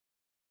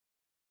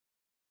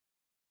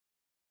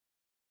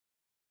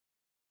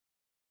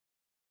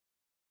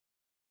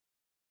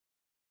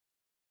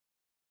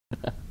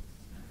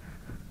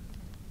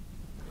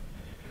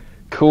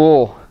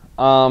Cool.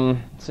 So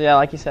yeah,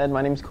 like you said,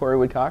 my name's Corey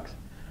Woodcox.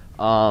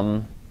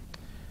 You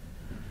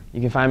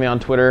can find me on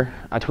Twitter.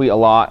 I tweet a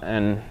lot,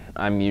 and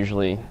I'm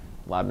usually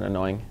loud and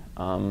annoying.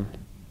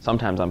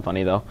 Sometimes I'm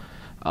funny, though.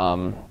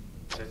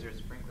 Does your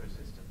sprinkler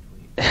system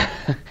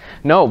tweet?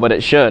 No, but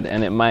it should,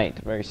 and it might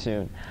very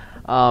soon.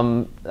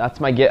 That's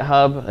my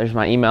GitHub. There's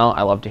my email.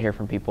 I love to hear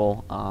from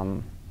people.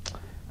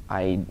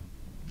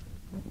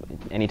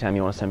 Anytime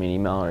you want to send me an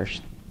email or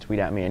tweet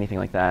at me, anything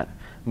like that,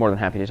 more than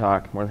happy to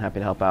talk, more than happy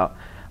to help out.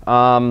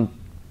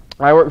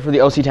 I work for the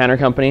OC Tanner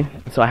company,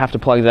 so I have to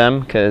plug them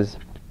because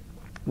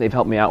they've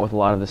helped me out with a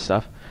lot of this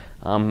stuff.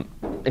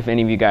 If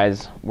any of you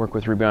guys work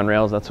with Ruby on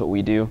Rails, that's what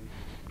we do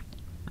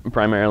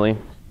primarily.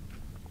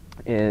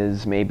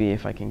 Is maybe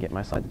if I can get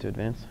my slides to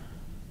advance.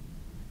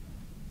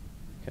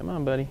 Come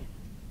on, buddy.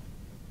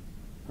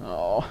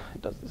 Oh,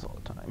 it does this all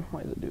the time.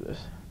 Why does it do this?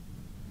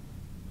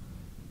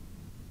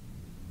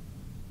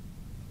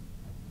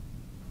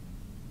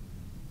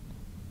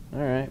 All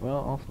right,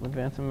 well, I'll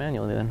advance them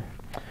manually then.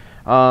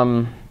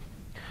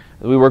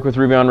 We work with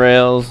Ruby on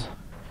Rails.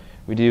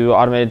 We do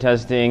automated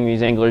testing. We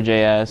use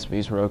AngularJS. We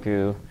use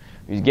Heroku.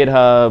 We use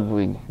GitHub.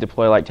 We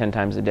deploy like 10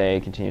 times a day,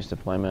 continuous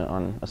deployment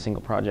on a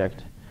single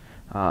project.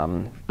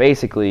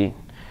 Basically,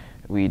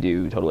 we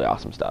do totally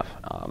awesome stuff,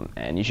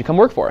 and you should come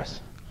work for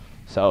us.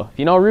 So if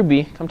you know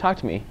Ruby, come talk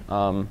to me.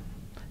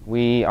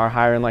 We are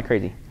hiring like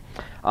crazy.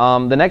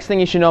 The next thing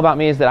you should know about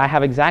me is that I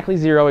have exactly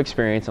 0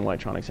 experience in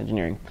electronics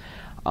engineering.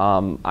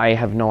 I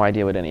have no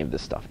idea what any of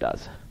this stuff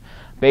does.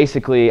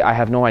 Basically, I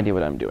have no idea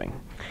what I'm doing.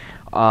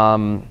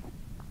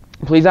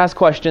 Please ask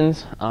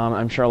questions.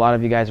 I'm sure a lot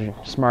of you guys are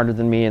smarter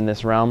than me in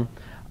this realm,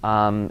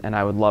 and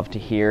I would love to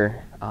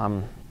hear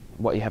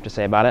what you have to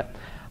say about it.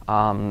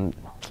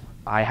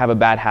 I have a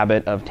bad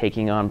habit of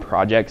taking on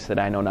projects that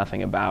I know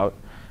nothing about.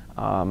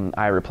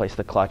 I replaced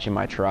the clutch in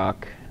my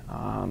truck.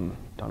 Don't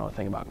know a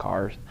thing about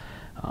cars.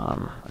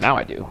 Now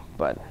I do,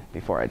 but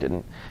before I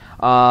didn't.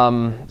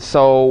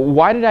 So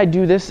why did I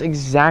do this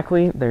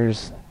exactly?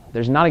 There's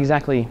not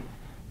exactly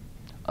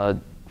a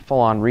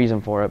full-on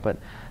reason for it, but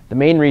the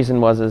main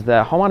reason is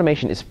that home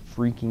automation is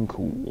freaking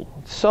cool.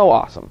 It's so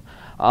awesome.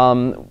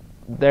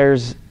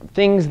 There's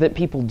things that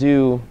people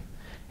do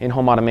in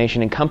home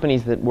automation and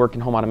companies that work in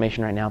home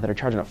automation right now that are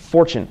charging a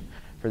fortune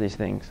for these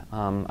things.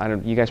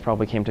 You guys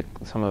probably came to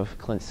some of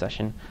Clint's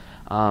session,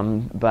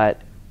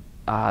 but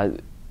I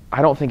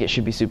don't think it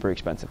should be super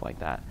expensive like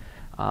that.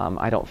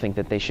 I don't think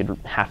that you should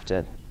have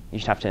to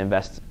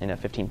invest in a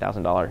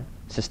 $15,000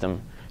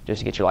 system just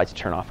to get your lights to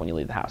turn off when you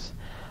leave the house.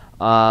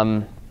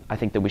 I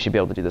think that we should be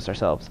able to do this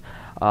ourselves.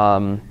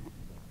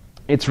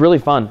 It's really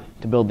fun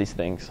to build these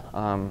things.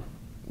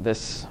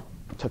 This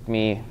took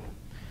me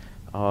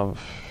a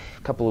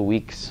couple of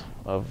weeks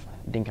of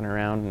dinking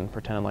around and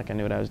pretending like I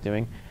knew what I was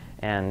doing,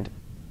 and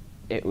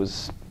it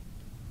was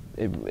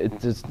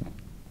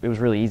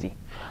really easy.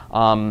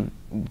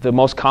 The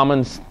most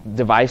common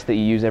device that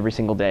you use every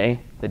single day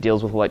that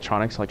deals with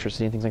electronics,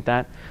 electricity, and things like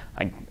that,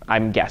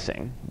 I'm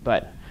guessing,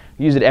 but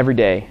use it every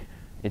day.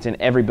 It's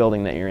in every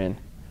building that you're in.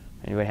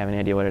 Anybody have any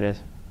idea what it is?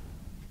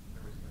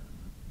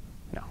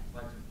 No.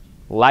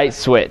 Light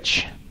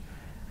switch.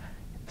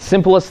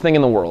 Simplest thing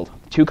in the world.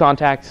 2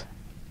 contacts.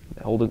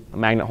 A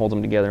magnet holds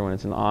them together when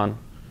it's on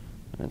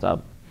and it's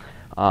up.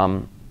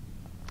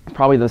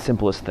 Probably the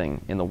simplest thing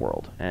in the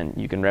world, and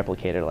you can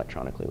replicate it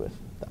electronically with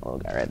that little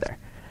guy right there.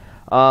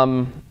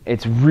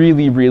 It's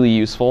really, really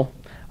useful.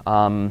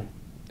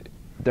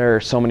 There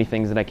are so many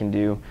things that I can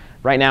do.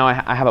 Right now,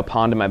 I have a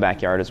pond in my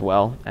backyard as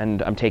well,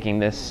 and I'm taking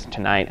this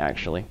tonight,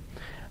 actually.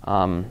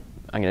 I'm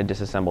going to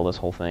disassemble this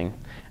whole thing.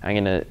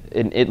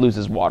 It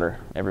loses water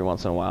every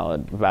once in a while.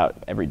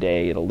 About every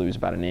day, it'll lose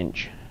about 1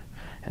 inch.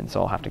 And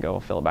so I'll have to go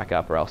fill it back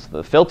up, or else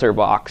the filter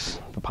box,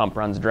 the pump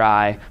runs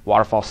dry,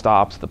 waterfall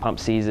stops, the pump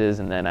seizes,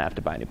 and then I have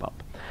to buy a new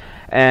pump.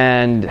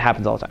 And it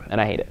happens all the time,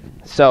 and I hate it.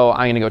 So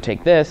I'm going to go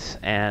take this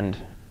and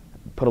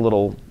put a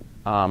little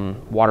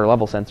water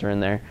level sensor in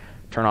there,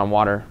 turn on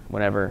water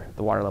whenever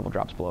the water level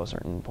drops below a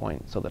certain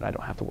point so that I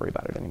don't have to worry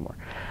about it anymore.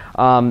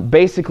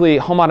 Basically,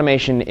 home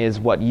automation is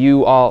what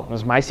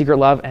is my secret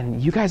love, and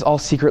you guys all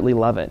secretly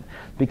love it.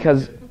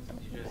 Because You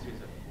just use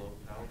a float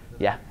valve?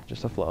 yeah,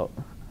 just a float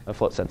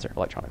sensor,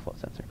 electronic float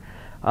sensor.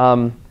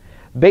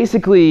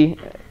 Basically,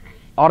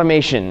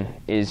 automation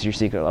is your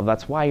secret love.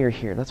 That's why you're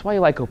here. That's why you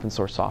like open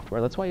source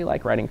software. That's why you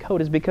like writing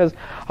code, is because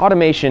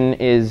automation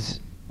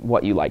is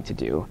what you like to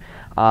do.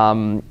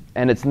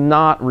 And it's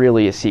not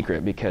really a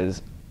secret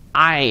because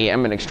I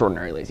am an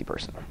extraordinarily lazy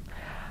person.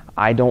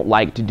 I don't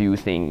like to do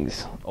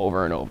things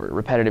over and over.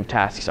 Repetitive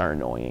tasks are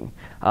annoying.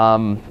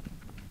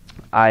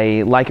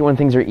 I like it when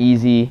things are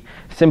easy,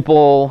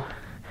 simple.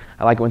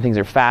 I like it when things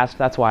are fast.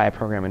 That's why I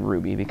program in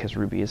Ruby, because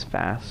Ruby is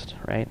fast,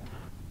 right?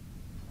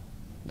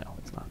 No,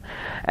 it's not.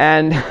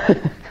 And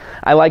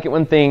I like it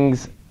when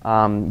things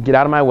get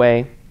out of my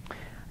way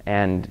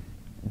and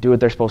do what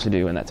they're supposed to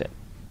do, and that's it.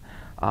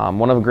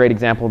 One of a great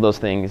example of those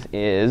things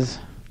is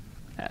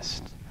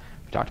Nest.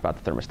 We talked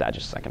about the thermostat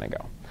just a second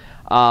ago.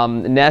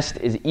 Nest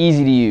is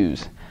easy to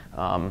use.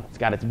 It's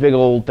got its big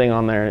old thing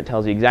on there. It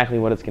tells you exactly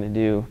what it's going to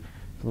do.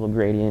 A little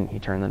gradient, you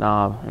turn the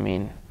knob. I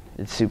mean,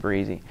 it's super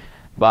easy.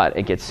 But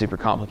it gets super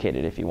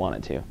complicated if you want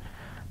it to.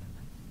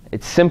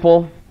 It's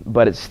simple,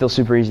 but it's still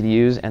super easy to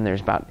use, and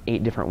there's about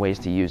 8 different ways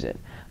to use it.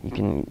 You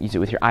can use it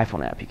with your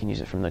iPhone app. You can use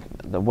it from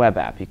the web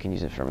app. You can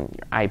use it from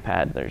your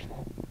iPad. There's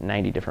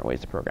 90 different ways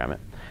to program it.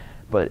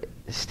 But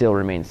it still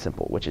remains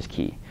simple, which is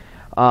key.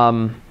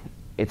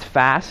 It's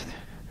fast,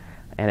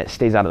 and it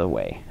stays out of the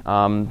way.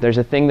 There's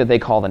a thing that they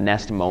call the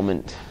Nest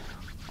moment.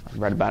 I've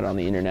read about it on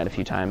the internet a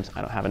few times.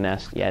 I don't have a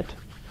Nest yet.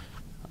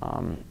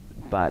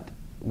 But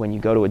when you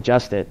go to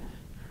adjust it,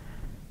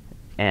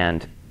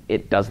 and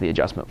it does the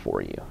adjustment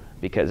for you,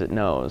 because it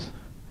knows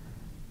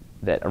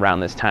that around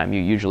this time you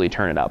usually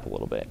turn it up a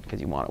little bit because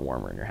you want it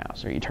warmer in your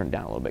house, or you turn it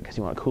down a little bit because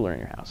you want it cooler in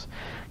your house.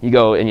 You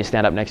go and you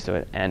stand up next to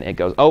it, and it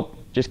goes, oh,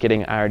 just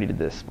kidding, I already did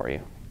this for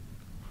you.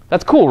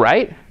 That's cool,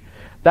 right?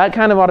 That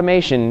kind of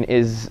automation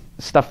is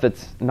stuff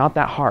that's not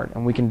that hard,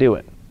 and we can do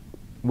it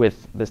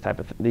with these types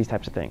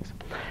of things.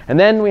 And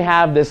then we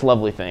have this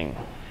lovely thing.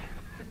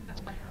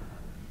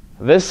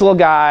 This little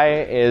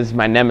guy is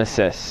my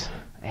nemesis.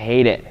 I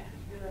hate it.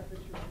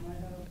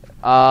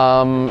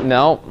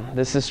 No,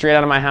 this is straight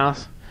out of my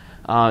house.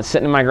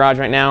 Sitting in my garage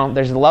right now.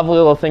 There's a lovely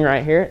little thing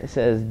right here. It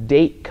says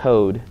date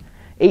code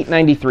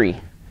 893.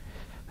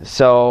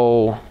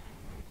 So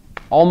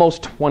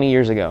almost 20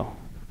 years ago,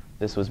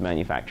 this was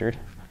manufactured.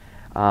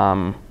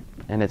 And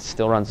it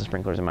still runs the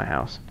sprinklers in my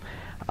house.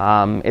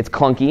 It's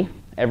clunky.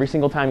 Every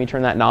single time you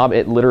turn that knob,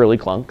 it literally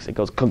clunks. It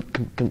goes clunk,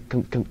 clunk, clunk,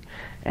 clunk, clunk,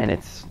 and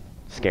it's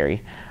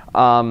scary.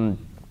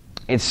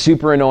 It's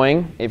super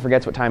annoying. It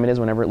forgets what time it is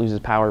whenever it loses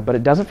power, but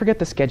it doesn't forget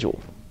the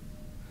schedule.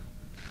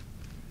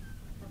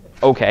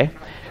 Okay.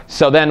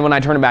 So then when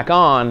I turn it back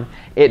on,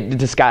 it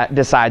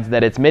decides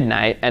that it's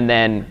midnight, and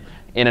then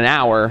in an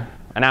hour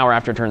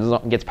after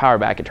it gets power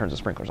back, it turns the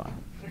sprinklers on.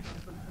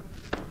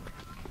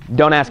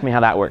 Don't ask me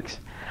how that works.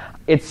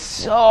 It's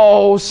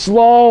so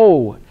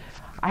slow.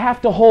 I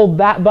have to hold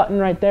that button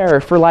right there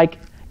for like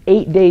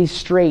 8 days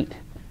straight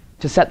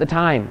to set the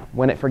time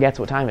when it forgets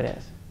what time it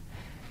is.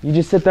 You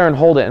just sit there and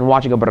hold it and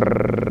watch it go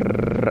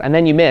brrrr, and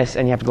then you miss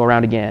and you have to go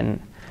around again.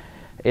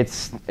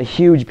 It's a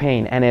huge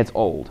pain, and it's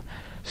old.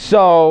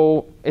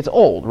 So it's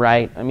old,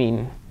 right? I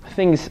mean,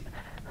 things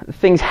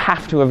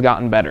have to have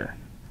gotten better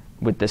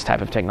with this type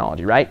of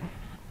technology, right?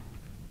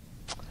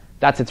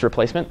 That's its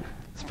replacement.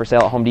 It's for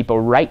sale at Home Depot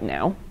right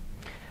now.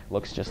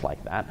 Looks just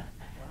like that,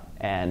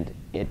 and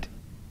it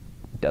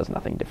does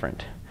nothing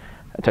different.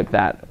 I took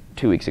that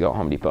 2 weeks ago at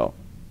Home Depot,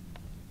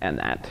 and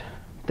that.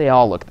 They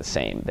all look the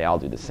same. They all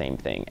do the same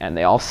thing, and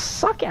they all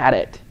suck at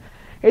it.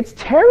 It's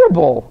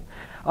terrible.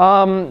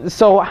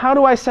 So how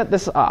do I set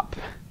this up?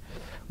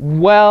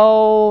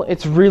 Well,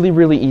 it's really,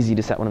 really easy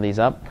to set one of these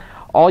up.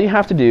 All you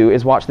have to do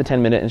is watch the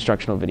 10-minute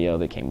instructional video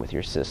that came with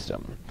your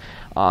system.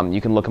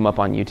 You can look them up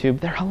on YouTube.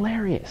 They're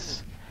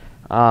hilarious.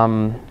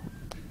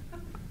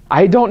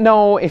 I don't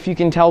know if you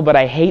can tell, but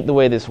I hate the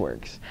way this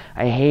works.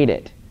 I hate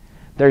it.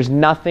 There's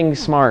nothing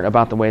smart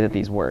about the way that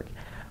these work.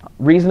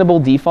 Reasonable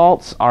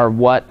defaults are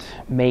what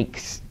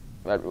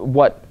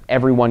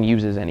everyone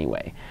uses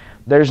anyway.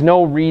 There's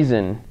no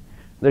reason.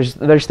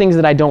 There's things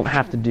that I don't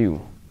have to do.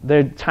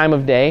 The time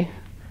of day,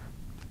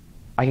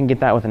 I can get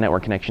that with a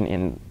network connection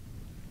in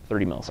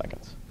 30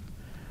 milliseconds.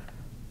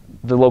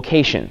 The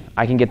location,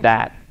 I can get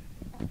that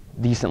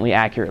decently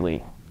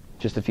accurately,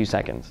 just a few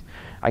seconds.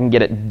 I can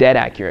get it dead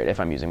accurate if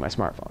I'm using my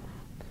smartphone.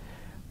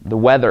 The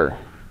weather,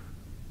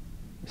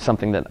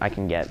 something that I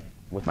can get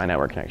with my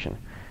network connection.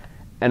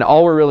 And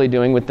all we're really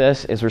doing with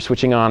this is we're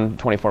switching on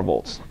 24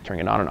 volts,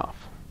 turning it on and off.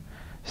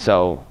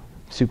 So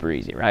super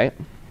easy, right?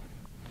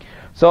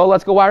 So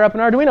let's go wire up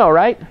an Arduino,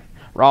 right?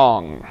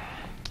 Wrong.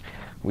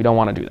 We don't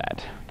want to do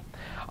that.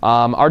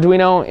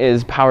 Arduino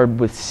is powered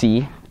with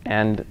C,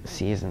 and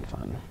C isn't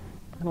fun.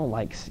 I don't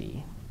like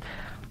C.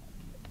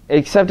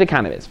 Except it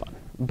kind of is fun.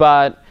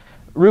 But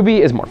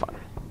Ruby is more fun.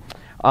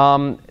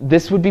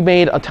 This would be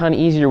made a ton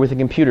easier with a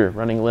computer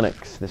running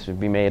Linux. This would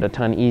be made a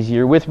ton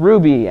easier with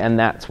Ruby, and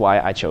that's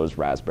why I chose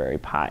Raspberry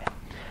Pi.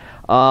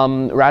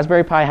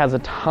 Raspberry Pi has a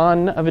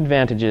ton of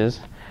advantages,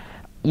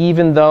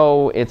 even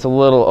though it's a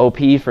little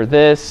OP for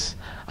this.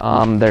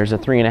 There's a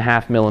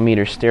 3.5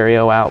 millimeter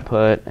stereo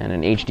output and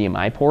an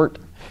HDMI port.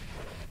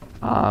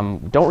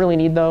 Don't really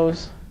need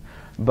those,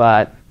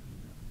 but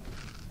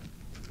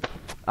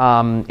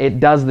it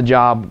does the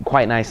job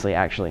quite nicely,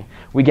 actually.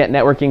 We get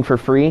networking for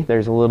free.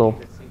 There's a little...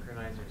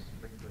 Synchronize your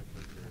sprinklers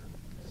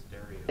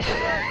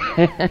with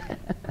your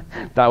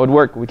stereo. That would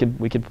work.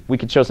 We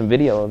could show some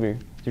video of your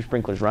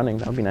sprinklers running.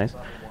 That would be nice.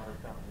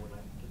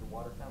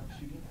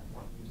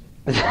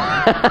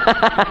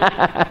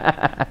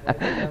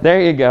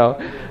 There you go.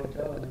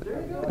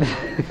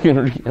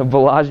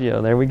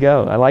 Bellagio. There we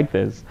go. I like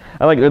this.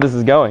 I like where this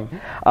is going.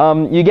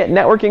 You get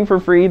networking for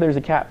free. There's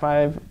a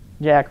Cat5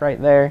 jack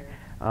right there.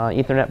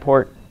 Ethernet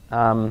port.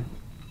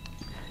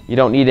 You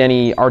don't need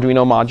any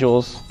Arduino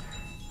modules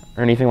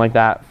or anything like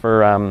that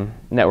for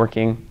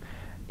networking.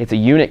 It's a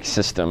Unix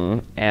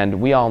system, and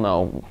we all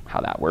know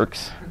how that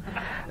works.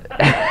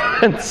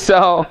 And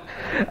so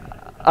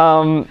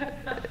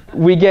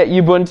we get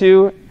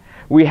Ubuntu.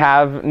 We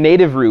have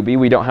native Ruby.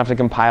 We don't have to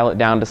compile it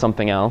down to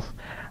something else.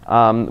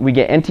 We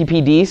get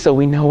NTPD, so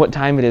we know what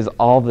time it is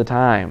all the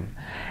time.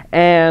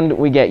 And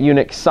we get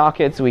Unix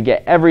sockets. We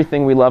get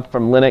everything we love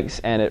from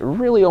Linux, and it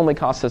really only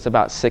costs us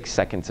about 6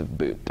 seconds of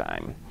boot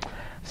time.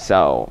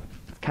 So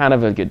it's kind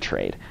of a good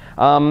trade.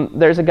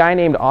 There's a guy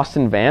named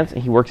Austin Vance,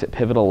 and he works at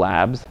Pivotal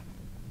Labs.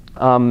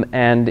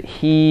 And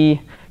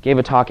he gave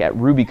a talk at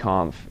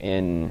RubyConf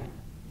in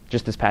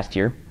just this past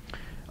year.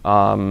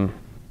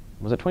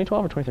 Was it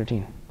 2012 or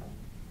 2013?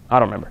 I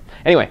don't remember.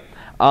 Anyway,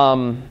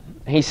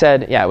 he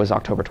said, yeah, it was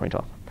October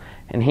 2012.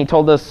 And he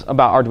told us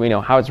about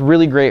Arduino, how it's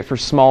really great for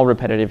small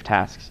repetitive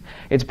tasks.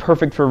 It's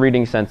perfect for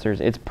reading sensors.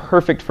 It's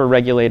perfect for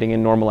regulating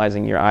and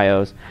normalizing your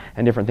IOs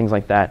and different things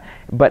like that.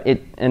 But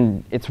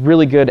it's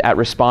really good at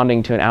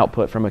responding to an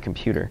output from a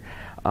computer.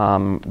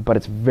 But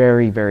it's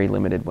very, very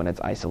limited when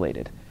it's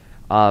isolated.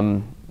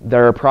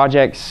 There are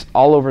projects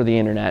all over the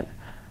internet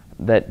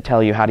that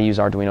tell you how to use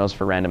Arduinos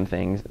for random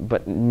things,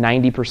 but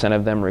 90%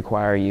 of them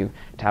require you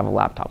to have a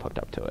laptop hooked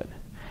up to it.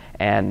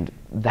 And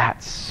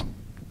that's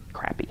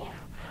crappy.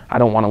 I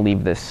don't want to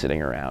leave this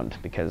sitting around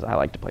because I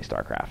like to play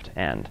StarCraft.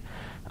 And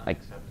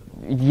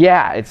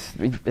yeah,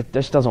 it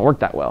just doesn't work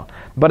that well.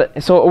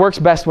 So it works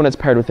best when it's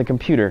paired with a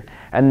computer.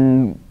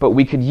 But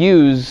we could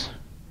use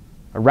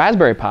a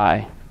Raspberry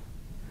Pi,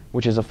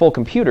 which is a full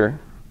computer,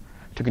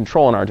 to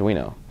control an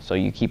Arduino. So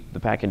you keep the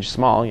package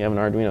small. You have an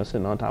Arduino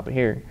sitting on top of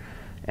here,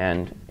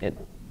 and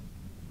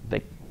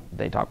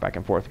they talk back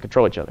and forth and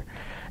control each other.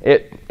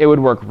 It would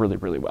work really,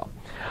 really well.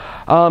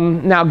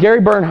 Now,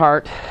 Gary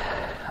Bernhardt,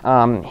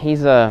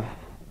 he's a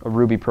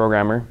Ruby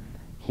programmer.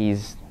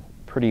 He's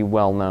pretty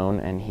well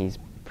known, and he's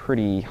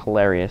pretty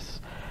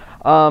hilarious.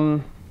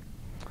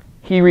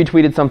 He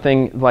retweeted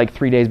something like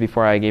 3 days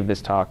before I gave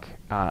this talk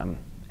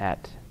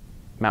at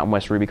Mountain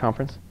West Ruby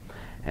Conference,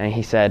 and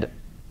he said,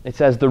 it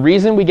says, the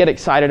reason we get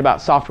excited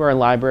about software and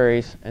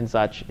libraries and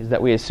such is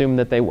that we assume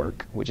that they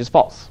work, which is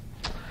false.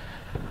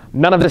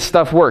 None of this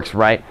stuff works,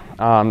 right?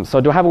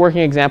 So do I have a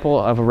working example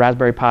of a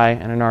Raspberry Pi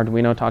and an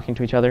Arduino talking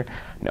to each other?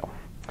 No.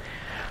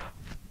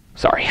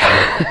 Sorry.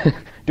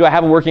 Do I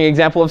have a working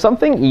example of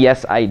something?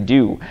 Yes, I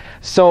do.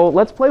 So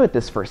let's play with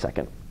this for a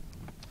second.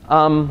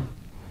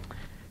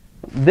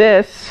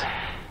 This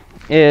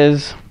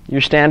is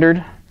your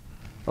standard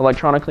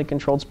electronically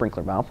controlled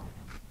sprinkler valve.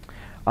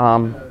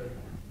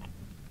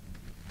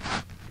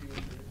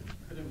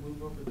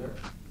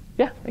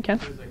 Yeah, I can.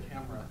 There's a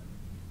camera.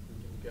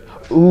 You can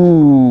get it.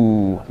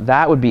 Ooh,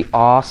 that would be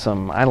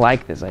awesome. I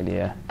like this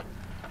idea.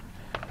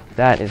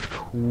 That is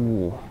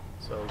cool.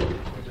 So you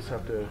just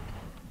have to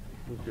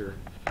move your.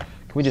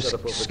 Can we just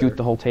scoot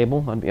the whole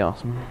table? That'd be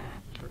awesome.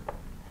 Sure.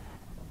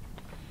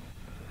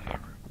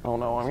 Oh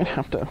no, I'm gonna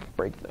have to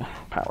break the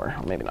power.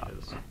 Or maybe not.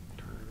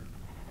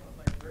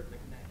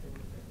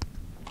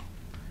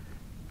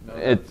 No,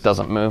 It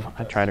doesn't move.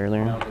 I tried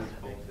earlier. now it's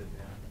bolted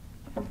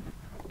down.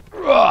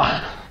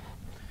 Ugh.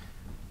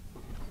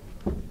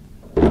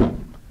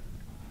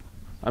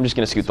 I'm just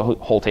going to scoot the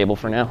whole table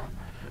for now.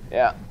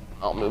 Yeah,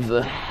 I'll move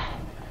the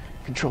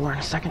controller in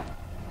a second.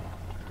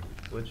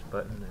 Which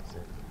button is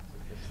it?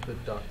 It's the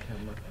dock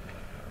camera.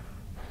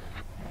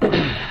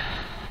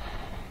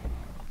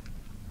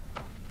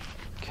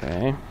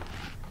 Okay. And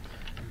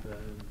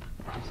then,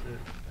 I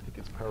think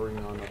it's powering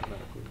on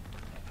automatically.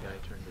 Yeah,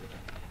 I turned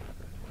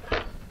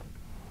it.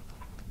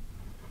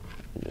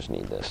 You just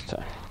need this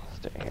to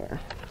stay here.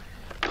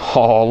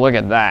 Oh, look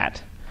at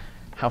that.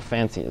 How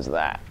fancy is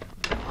that?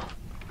 You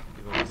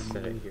want to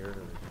set it here?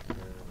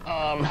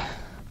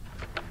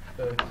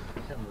 The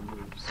camera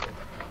moves. So.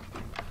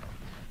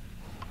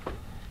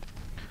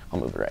 I'll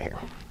move it right here.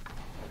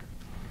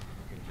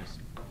 You can just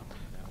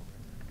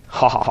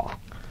Ha ha ha.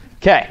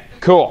 Okay,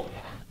 cool.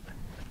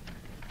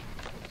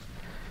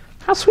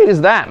 How sweet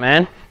is that,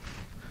 man?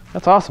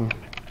 That's awesome.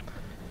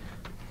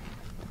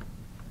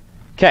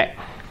 Okay,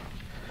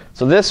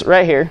 so this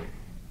right here,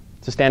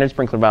 it's a standard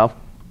sprinkler valve,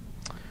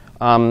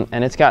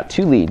 and it's got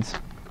 2 leads.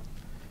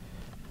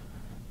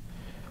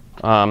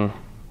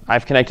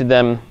 I've connected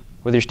them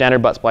with your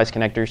standard butt splice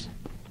connectors.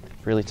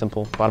 Really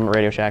simple, bottom of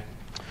Radio Shack.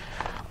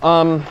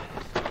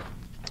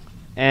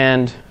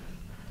 And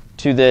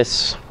to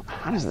this,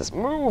 how does this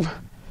move?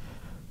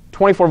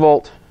 24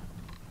 volt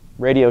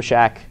Radio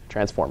Shack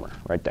transformer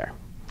right there.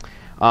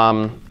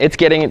 It's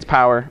getting its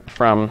power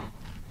from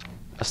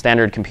a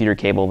standard computer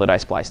cable that I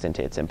spliced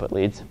into its input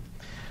leads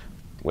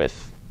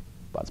with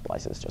butt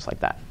splices just like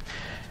that.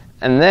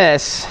 And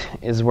this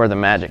is where the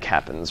magic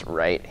happens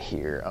right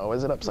here. Oh,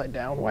 is it upside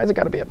down? Why has it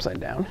got to be upside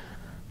down?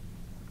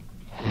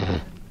 How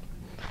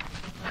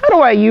do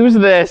I use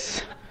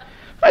this?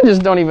 I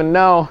just don't even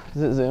know.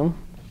 Does it zoom?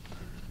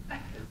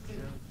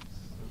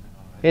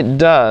 It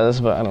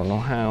does, but I don't know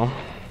how.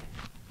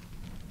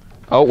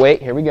 Oh,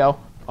 wait, here we go.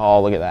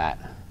 Oh, look at that.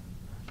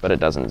 But it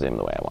doesn't zoom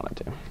the way I want it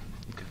to.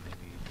 You could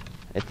maybe.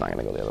 It's not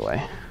going to go the other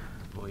way.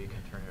 Well, you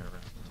can turn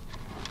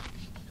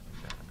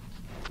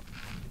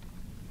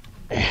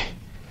it around.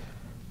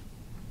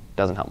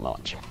 Doesn't help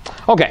much.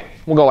 Okay,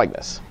 we'll go like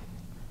this.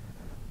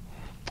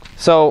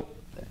 So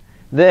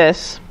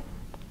this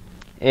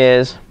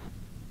is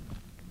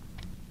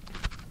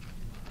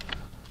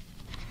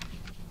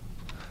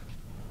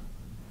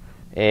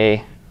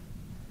can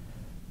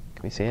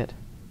we see it?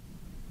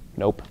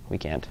 Nope, we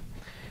can't.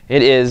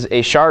 It is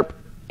a Sharp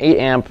 8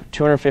 amp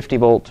 250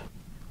 volt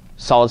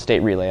solid state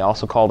relay,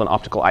 also called an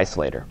optical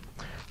isolator.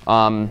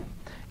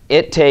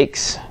 It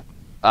takes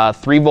a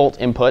 3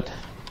 volt input,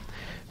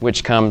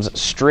 which comes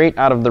straight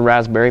out of the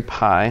Raspberry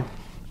Pi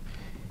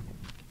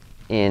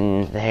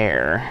in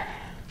there.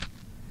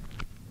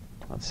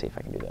 Let's see if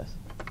I can do this.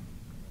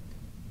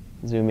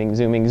 Zooming,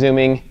 zooming,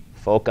 zooming.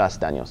 Focus,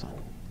 Daniel-san.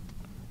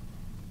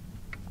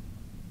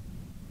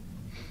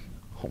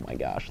 Oh my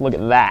gosh, look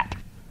at that.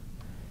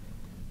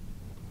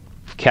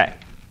 Okay,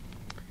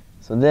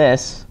 so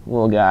this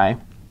little guy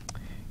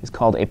is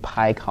called a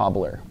Pi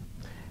cobbler.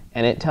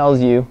 And it tells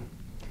you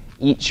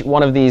each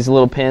one of these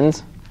little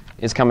pins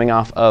is coming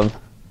off of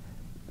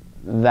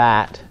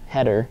that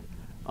header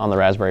on the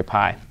Raspberry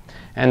Pi.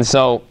 And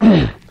so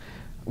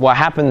what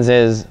happens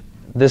is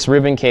this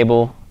ribbon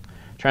cable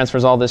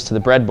transfers all this to the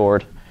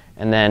breadboard,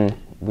 and then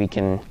we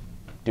can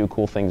do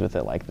cool things with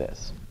it like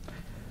this.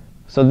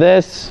 So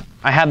this,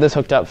 I had this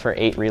hooked up for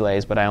 8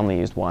 relays, but I only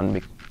used 1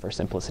 for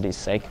simplicity's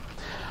sake.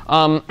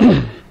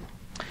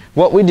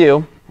 What we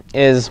do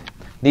is,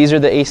 these are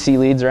the AC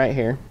leads right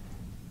here,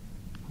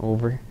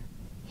 over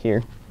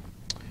here.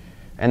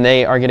 And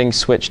they are getting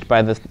switched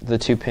by the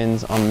 2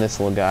 pins on this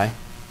little guy.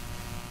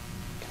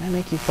 Can I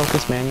make you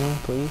focus manually,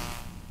 please?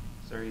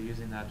 So are you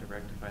using that to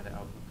rectify the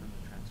output from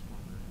the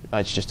transformer?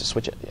 It's just to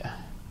switch it, yeah.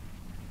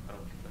 Oh,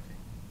 okay.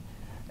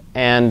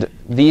 And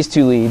these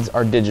 2 leads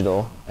are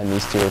digital, and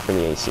these 2 are for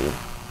the AC.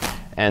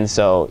 And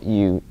so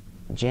you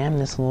jam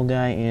this little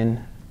guy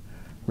in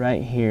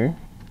right here,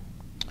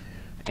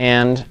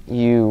 and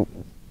you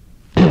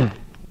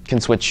can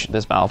switch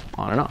this valve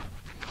on and off,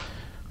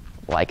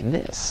 like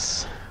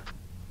this.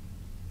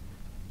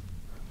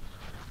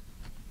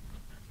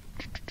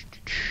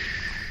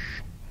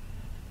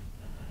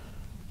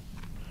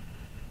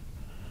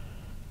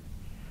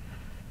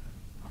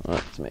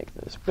 Let's make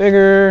this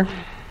bigger.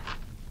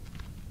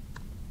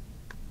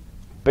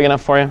 Big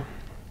enough for you?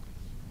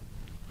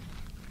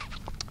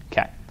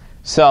 Okay.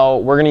 So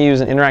we're going to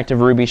use an interactive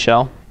Ruby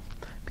shell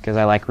because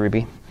I like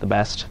Ruby the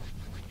best,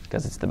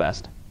 because it's the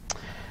best.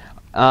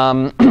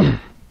 And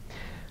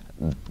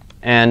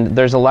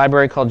there's a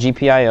library called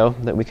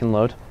GPIO that we can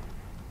load.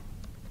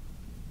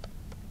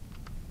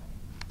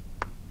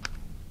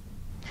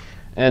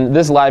 And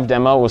this live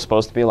demo was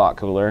supposed to be a lot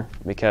cooler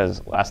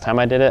because last time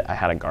I did it, I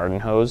had a garden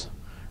hose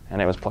and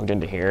it was plugged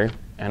into here,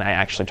 and I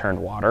actually turned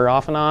water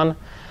off and on.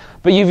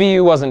 But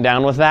UVU wasn't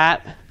down with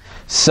that,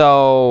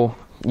 so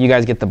you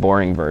guys get the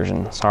boring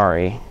version.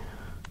 Sorry.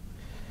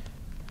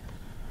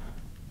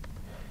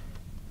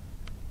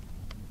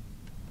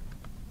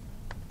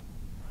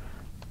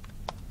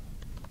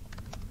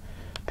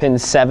 Pin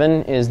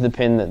 7 is the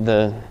pin that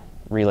the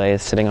relay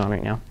is sitting on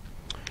right now.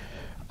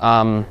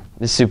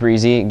 This is super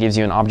easy. It gives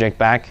you an object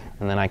back,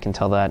 and then I can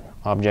tell that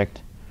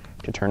object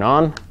to turn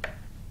on,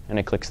 and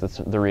it clicks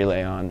the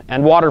relay on.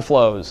 And water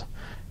flows.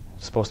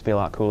 It's supposed to be a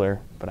lot cooler,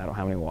 but I don't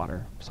have any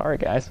water. Sorry,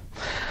 guys.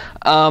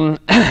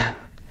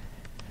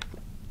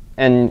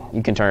 And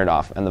you can turn it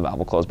off, and the valve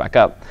will close back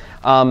up.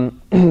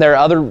 There are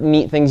other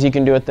neat things you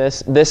can do with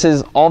this.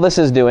 All this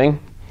is doing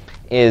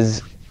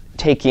is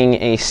taking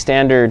a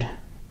standard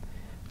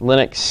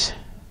Linux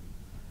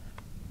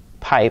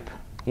pipe,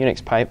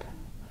 Unix pipe.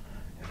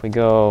 If we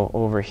go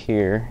over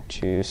here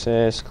to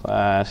sys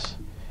class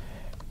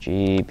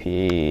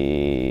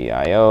GPIO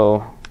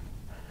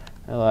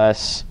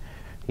ls,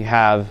 you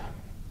have,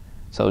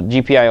 so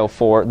GPIO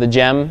 4, the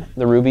gem,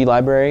 the Ruby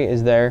library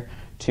is there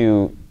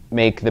to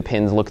make the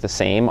pins look the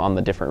same on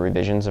the different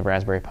revisions of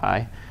Raspberry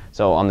Pi.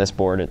 So on this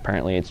board,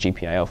 apparently it's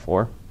GPIO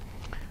 4.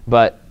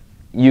 But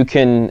you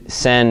can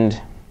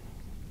send,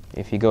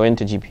 if you go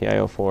into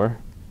GPIO 4,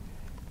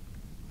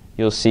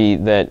 you'll see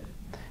that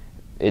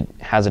it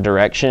has a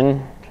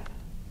direction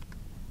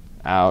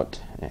out.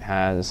 It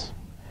has,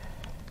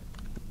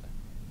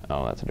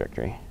 oh, that's a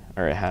directory.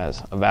 Or it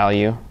has a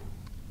value,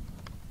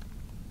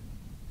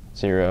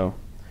 0,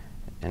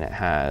 and it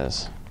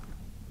has,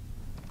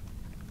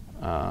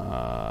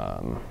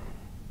 oh,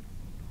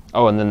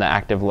 and then the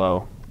active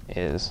low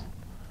is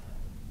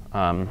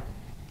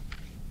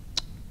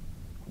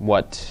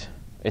what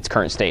its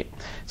current state.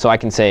 So I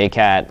can say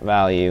cat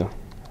value,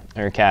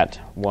 or cat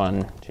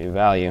 1 to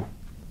value.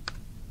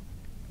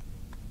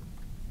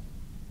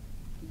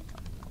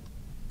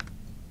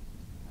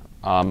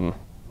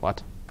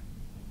 What?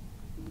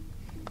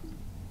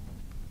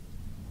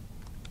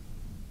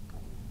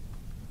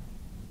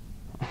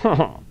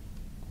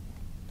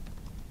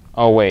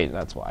 Oh wait,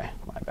 that's why.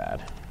 My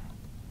bad.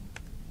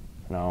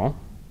 No.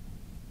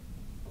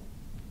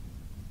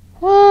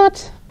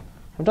 What?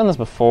 I've done this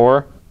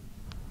before.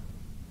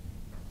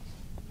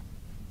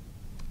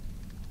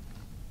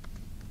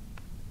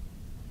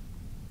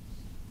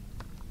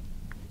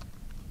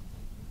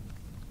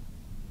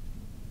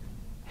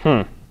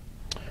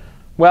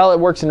 Well, it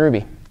works in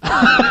Ruby.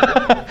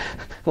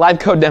 Live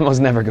code demos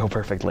never go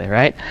perfectly,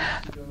 right?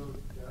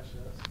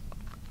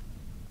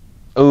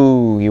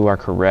 Oh, you are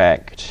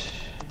correct.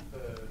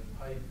 The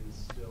pipe is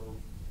still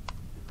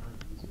the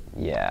current user.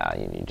 Yeah,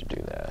 you need to do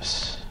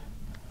this.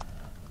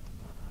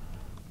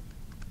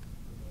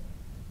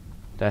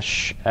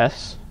 Dash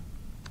S.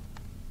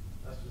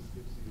 That just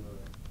gives you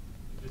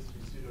just do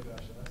sudo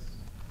dash s.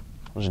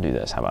 We'll just do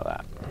this. How about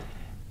that?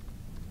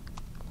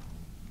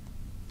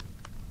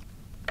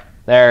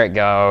 There it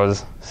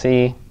goes.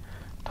 See?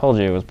 Told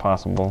you it was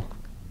possible.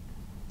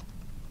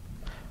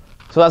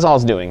 So that's all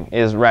it's doing,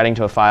 is writing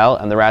to a file,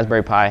 and the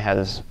Raspberry Pi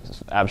has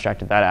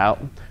abstracted that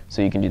out,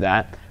 so you can do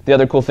that. The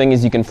other cool thing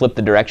is you can flip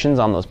the directions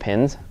on those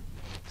pins.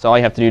 So all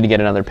you have to do to get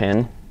another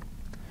pin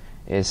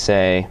is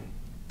say,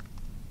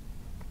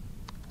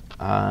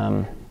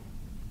 where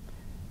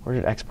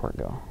did export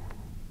go?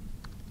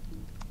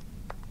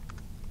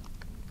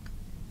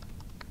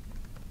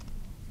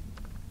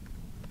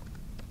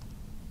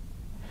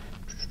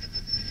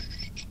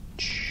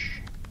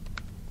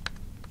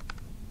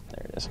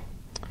 There it is.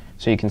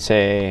 So you can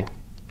say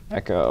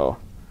echo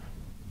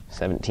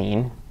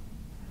 17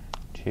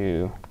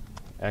 to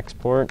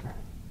export,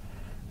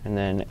 and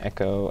then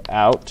echo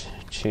out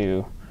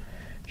to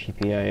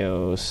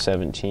GPIO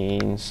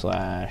 17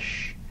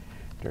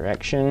 /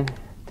 direction,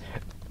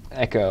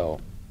 echo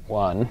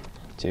 1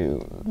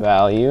 to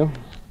value.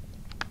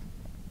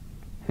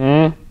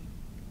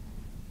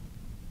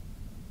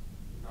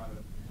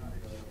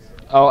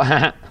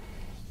 Oh,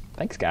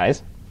 thanks,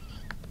 guys.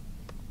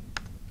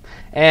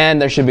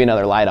 And there should be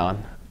another light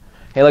on.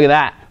 Hey, look at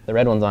that. The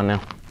red one's on now.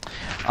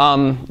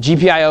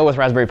 GPIO with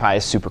Raspberry Pi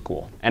is super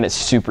cool, and it's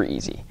super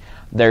easy.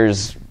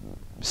 There's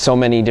so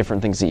many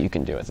different things that you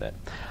can do with it.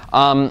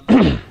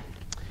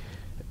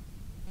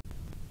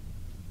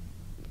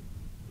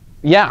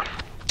 Yeah.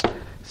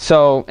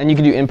 So, and you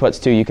can do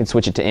inputs too. You can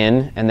switch it to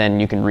in, and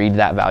then you can read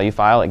that value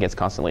file. It gets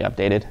constantly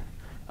updated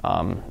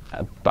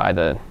by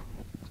the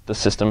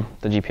system,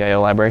 the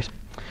GPIO libraries.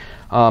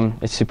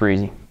 It's super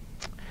easy.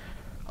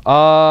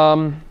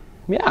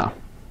 Yeah.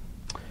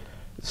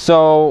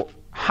 So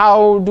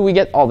how do we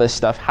get all this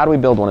stuff? How do we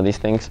build one of these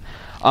things?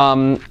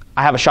 I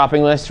have a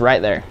shopping list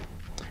right there.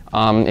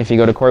 If you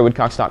go to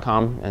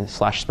CoreyWoodcox.com and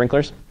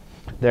 /sprinklers,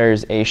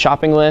 there's a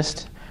shopping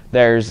list.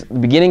 There's the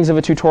beginnings of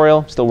a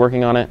tutorial. Still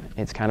working on it.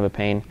 It's kind of a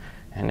pain,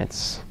 and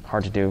it's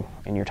hard to do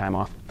in your time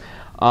off.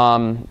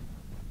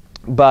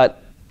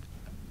 But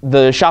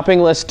the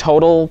shopping list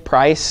total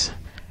price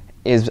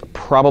is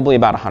probably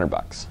about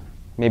 $100,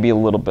 maybe a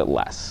little bit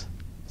less.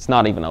 It's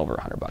not even over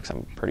 $100.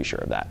 I'm pretty sure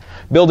of that.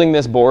 Building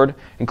this board,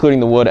 including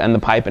the wood and the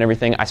pipe and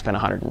everything, I spent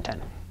 $110.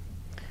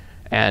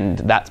 And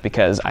that's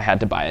because I had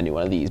to buy a new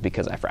one of these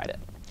because I fried it,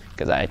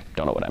 because I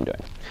don't know what I'm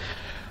doing.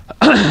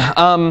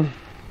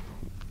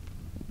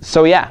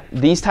 So yeah,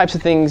 these types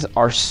of things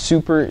are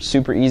super,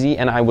 super easy,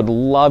 and I would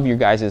love your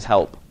guys'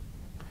 help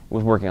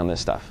with working on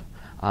this stuff.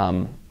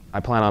 I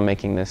plan on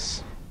making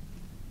this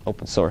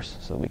open source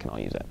so that we can all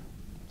use it.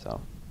 So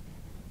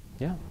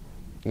yeah.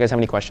 You guys have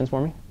any questions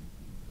for me?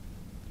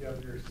 You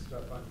have your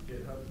stuff on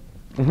GitHub?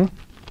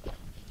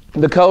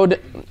 Mm-hmm. The code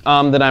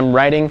that I'm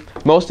writing,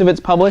 most of it's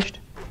published.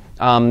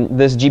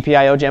 This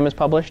GPIO gem is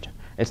published.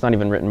 It's not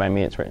even written by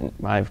me. It's written.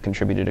 I've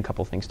contributed a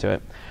couple things to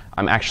it.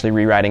 I'm actually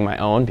rewriting my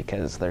own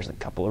because there's a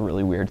couple of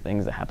really weird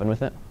things that happen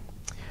with it.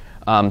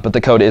 But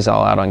the code is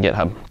all out on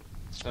GitHub.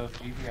 So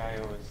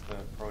GPIO is the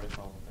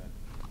protocol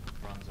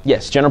that runs on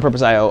Yes, general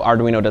purpose I/O.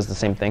 Arduino does the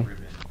same thing.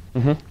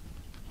 ribbon.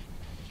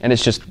 And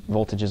it's just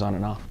voltages on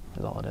and off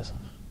is all it is.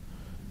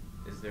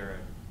 Is there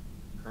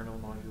a kernel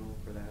module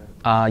for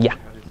that? Yeah.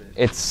 How does it?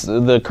 It's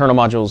the kernel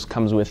modules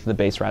comes with the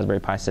base Raspberry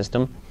Pi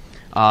system.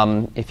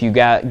 If you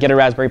get a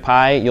Raspberry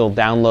Pi, you'll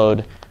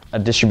download a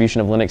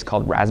distribution of Linux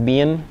called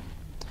Raspbian.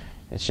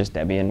 It's just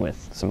Debian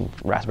with some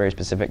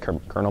Raspberry-specific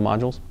kernel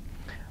modules.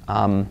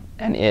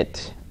 And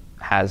it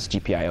has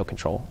GPIO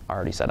control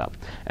already set up.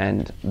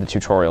 And the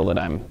tutorial that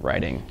I'm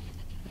writing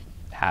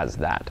has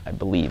that. I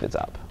believe it's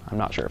up. I'm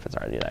not sure if it's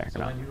already there So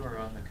or not. when you were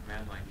on the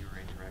command line, you were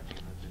interacting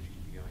with the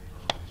GPIO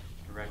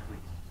directly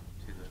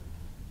to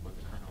what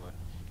the kernel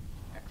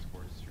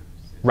exports through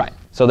sys. Right.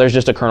 So there's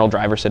just a kernel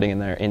driver sitting in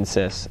there in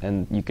sys,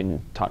 and you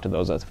can talk to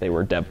those as if they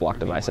were dev block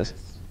Ruby devices.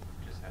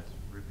 just has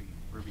Ruby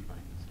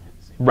bindings to do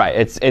the same Right.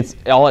 It's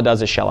all it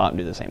does is shell out and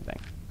do the same thing.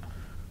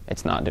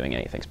 It's not doing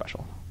anything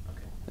special.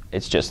 Okay.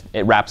 It's just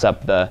it wraps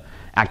up the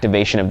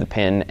activation of the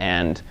pin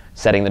and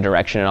setting the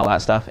direction and all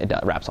that stuff. It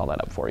wraps all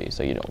that up for you,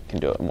 so you can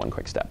do it in one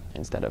quick step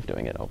instead of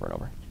doing it over and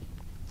over.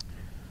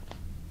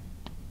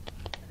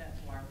 That's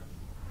wireless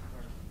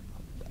or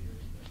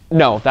computers.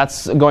 No,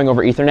 that's going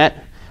over Ethernet.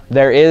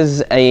 There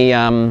is a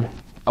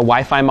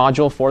Wi-Fi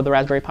module for the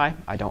Raspberry Pi.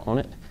 I don't own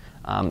it.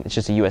 It's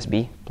just a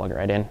USB. Plug it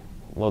right in,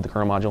 load the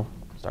kernel module,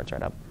 starts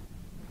right up.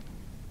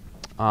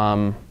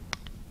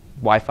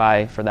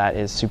 Wi-Fi for that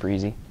is super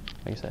easy,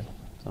 like I said.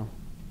 So.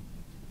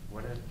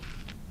 What if,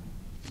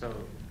 so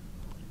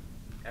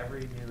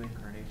every new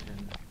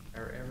incarnation,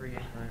 or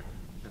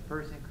the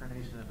first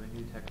incarnation of a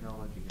new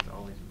technology is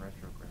always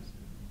retrogressive.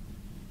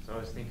 So I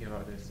was thinking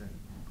about this, and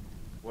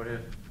what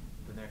if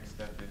the next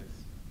step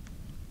is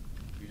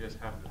you just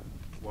have the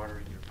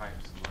water in your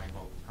pipes running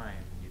all the time,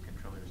 and you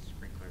control your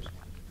sprinklers one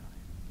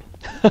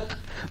at a time?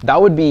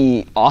 That would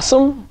be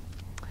awesome.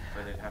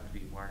 But it'd have to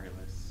be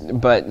wireless.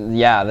 But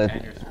yeah,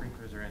 And your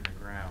sprinklers are in the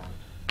ground.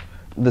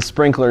 the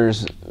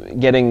sprinklers,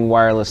 getting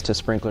wireless to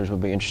sprinklers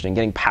would be interesting.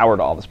 Getting power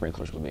to all the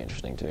sprinklers would be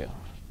interesting too.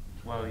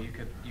 Well, you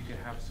could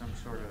have some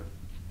sort of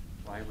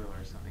flywheel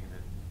or something that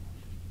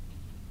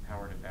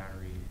powered a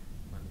battery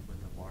when the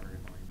water is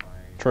going by.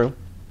 True. Who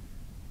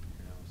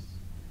knows?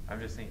 I'm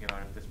just thinking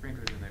about if the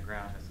sprinklers in the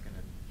ground, that's going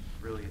to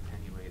really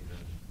attenuate the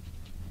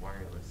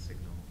wireless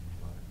signal.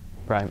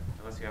 Right.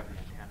 Unless you have the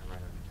antenna right on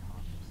the top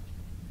or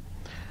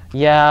something.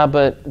 Yeah,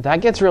 but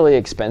that gets really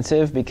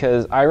expensive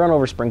because I run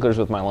over sprinklers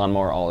with my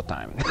lawnmower all the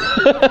time.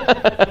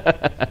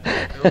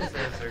 Bill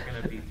says they're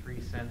going to be 3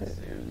 cents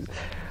soon.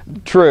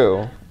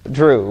 True,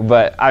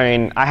 but I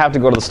mean, I have to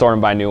go to the store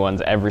and buy new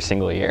ones every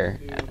single year.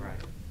 Right. That's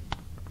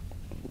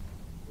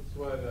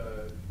what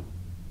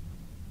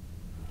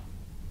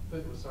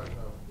Clint was talking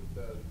about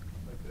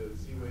with the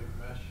Z-Wave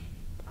mesh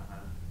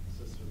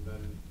system.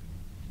 Then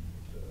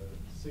the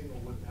signal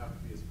wouldn't have to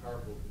be as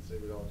powerful because they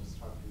would all just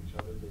talk to each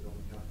other. They'd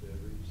only have to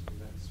reach the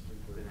next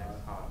sprinkler. The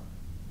next hop.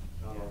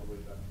 Not all the way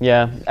back.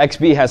 Yeah,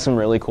 XB has some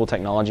really cool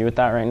technology with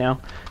that right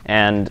now,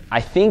 and I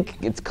think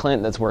it's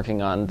Clint that's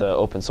working on the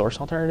open source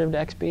alternative to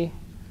XB.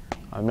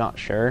 I'm not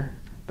sure,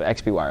 but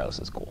XB Wireless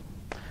is cool.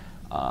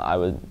 I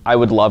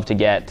would love to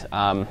get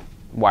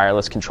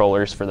wireless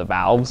controllers for the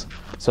valves,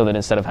 so that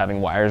instead of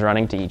having wires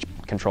running to each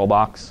control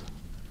box,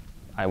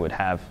 I would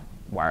have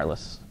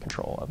wireless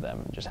control of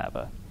them and just have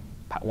a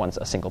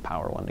single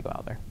power one to go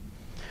out there.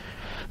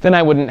 Then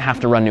I wouldn't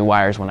have to run new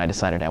wires when I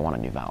decided I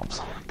wanted new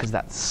valves, because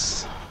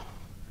that's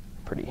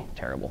pretty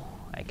terrible.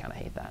 I kind of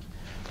hate that.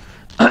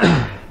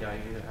 Yeah, you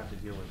either have to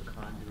deal with the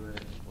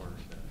conduit or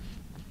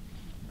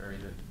bury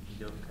the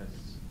deal, because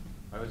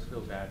I always feel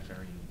bad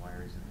burying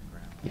wires in the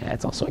ground. Yeah,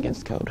 it's also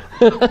against code.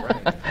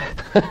 Right.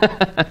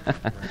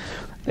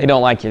 They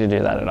don't like you to do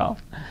that at all.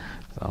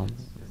 So,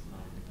 It's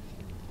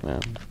not yeah.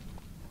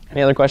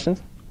 Any other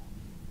questions?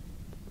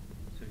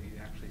 So you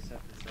actually set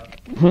this up,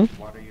 Mhm.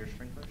 water your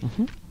sprinklers?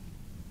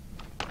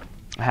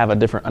 I have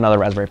another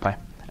Raspberry Pi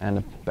and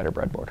a better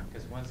breadboard.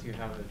 Because once you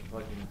have it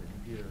plugged into the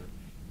computer,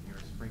 your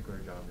sprinkler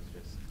job is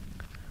just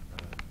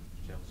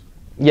shell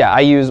script. Yeah,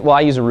 I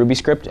use a Ruby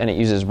script, and it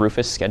uses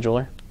Rufus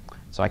scheduler,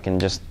 so I can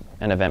just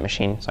an event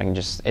machine. So I can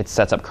it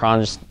sets up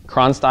cron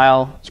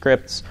style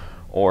scripts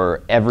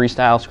or every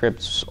style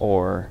scripts,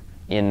 or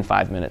in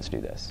 5 minutes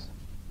do this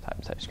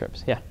type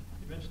scripts. Yeah.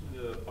 You mentioned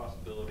the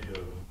possibility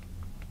of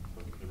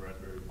hooking the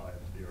Raspberry Pi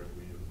to the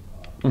Arduino.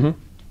 Mm-hmm. And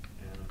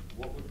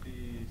what would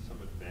be some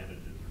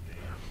advantages or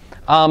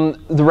gains?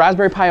 The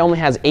Raspberry Pi only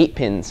has 8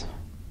 pins.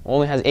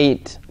 Only has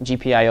 8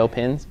 GPIO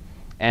pins,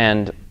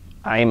 and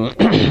I'm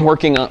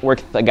working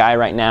with a guy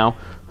right now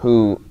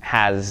who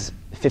has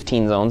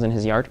 15 zones in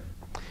his yard.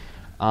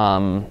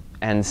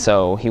 And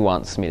so he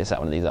wants me to set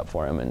one of these up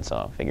for him, and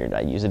so I figured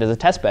I'd use it as a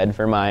test bed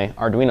for my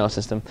Arduino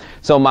system.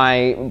 So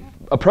my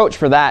approach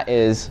for that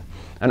is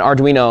an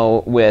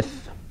Arduino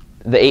with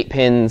the 8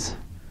 pins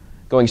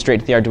going straight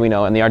to the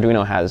Arduino, and the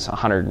Arduino has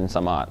 100 and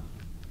some odd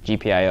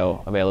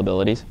GPIO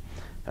availabilities,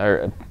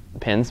 or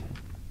pins,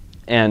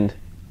 and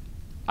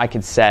I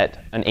could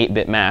set an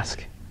 8-bit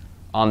mask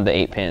on the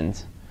 8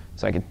 pins,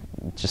 so I could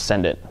just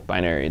send it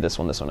binary, this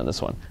one, this one, and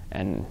this one,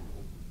 and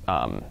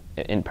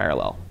in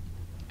parallel,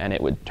 and it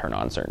would turn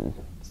on certain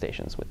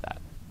stations with that.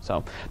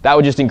 So that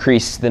would just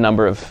increase the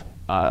number of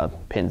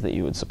pins that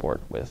you would support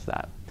with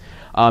that.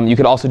 You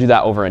could also do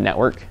that over a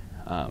network,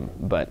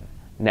 but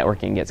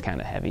networking gets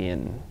kind of heavy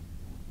and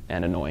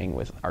annoying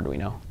with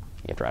Arduino.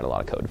 You have to write a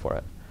lot of code for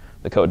it.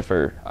 The code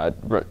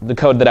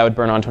that I would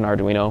burn onto an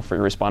Arduino for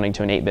responding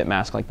to an 8-bit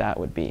mask like that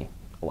would be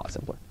a lot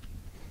simpler.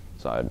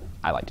 So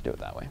I like to do it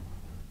that way.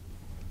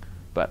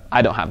 But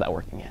I don't have that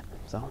working yet.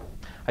 So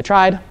I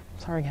tried.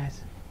 Sorry,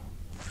 guys.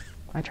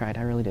 I tried.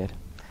 I really did.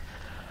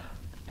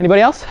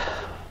 Anybody else? Do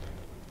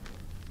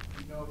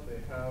you know if they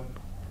have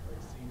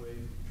like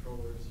Z-Wave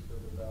controllers for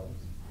the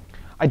valves?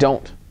 I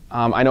don't.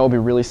 I know it would be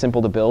really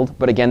simple to build,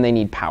 but again, they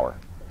need power.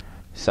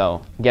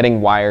 So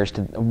getting wires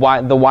the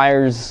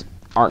wires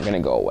aren't going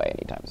to go away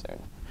anytime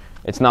soon.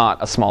 It's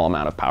not a small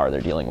amount of power they're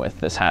dealing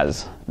with.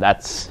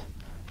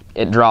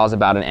 It draws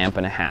about 1.5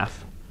 amps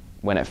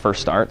when it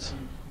first starts.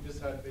 You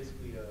just had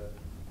basically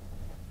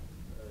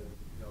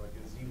like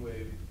a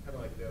Z-Wave, kind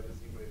of like they have the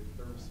Z-Wave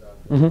thermostat,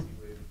 Mhm.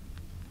 Z-Wave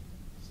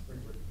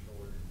sprinkler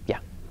controller.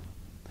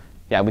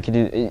 Yeah, we could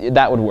do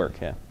that. Would work.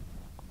 Yeah,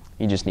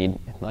 you just need,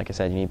 like I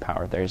said, you need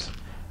power. It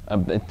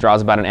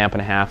draws about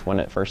 1.5 amps when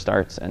it first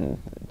starts, and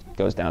it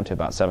goes down to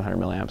about 700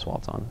 milliamps while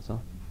it's on.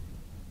 So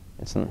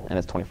it's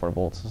 24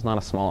 volts. It's not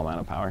a small amount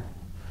of power.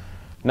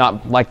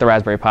 Not like the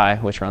Raspberry Pi,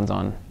 which runs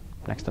on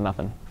next to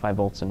nothing, 5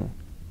 volts and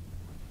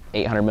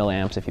 800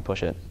 milliamps if you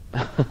push it.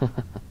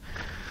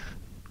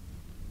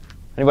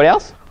 Anybody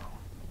else?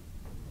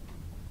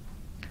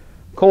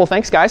 Cool.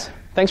 Thanks, guys.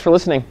 Thanks for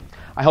listening.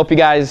 I hope you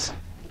guys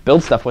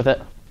build stuff with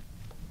it.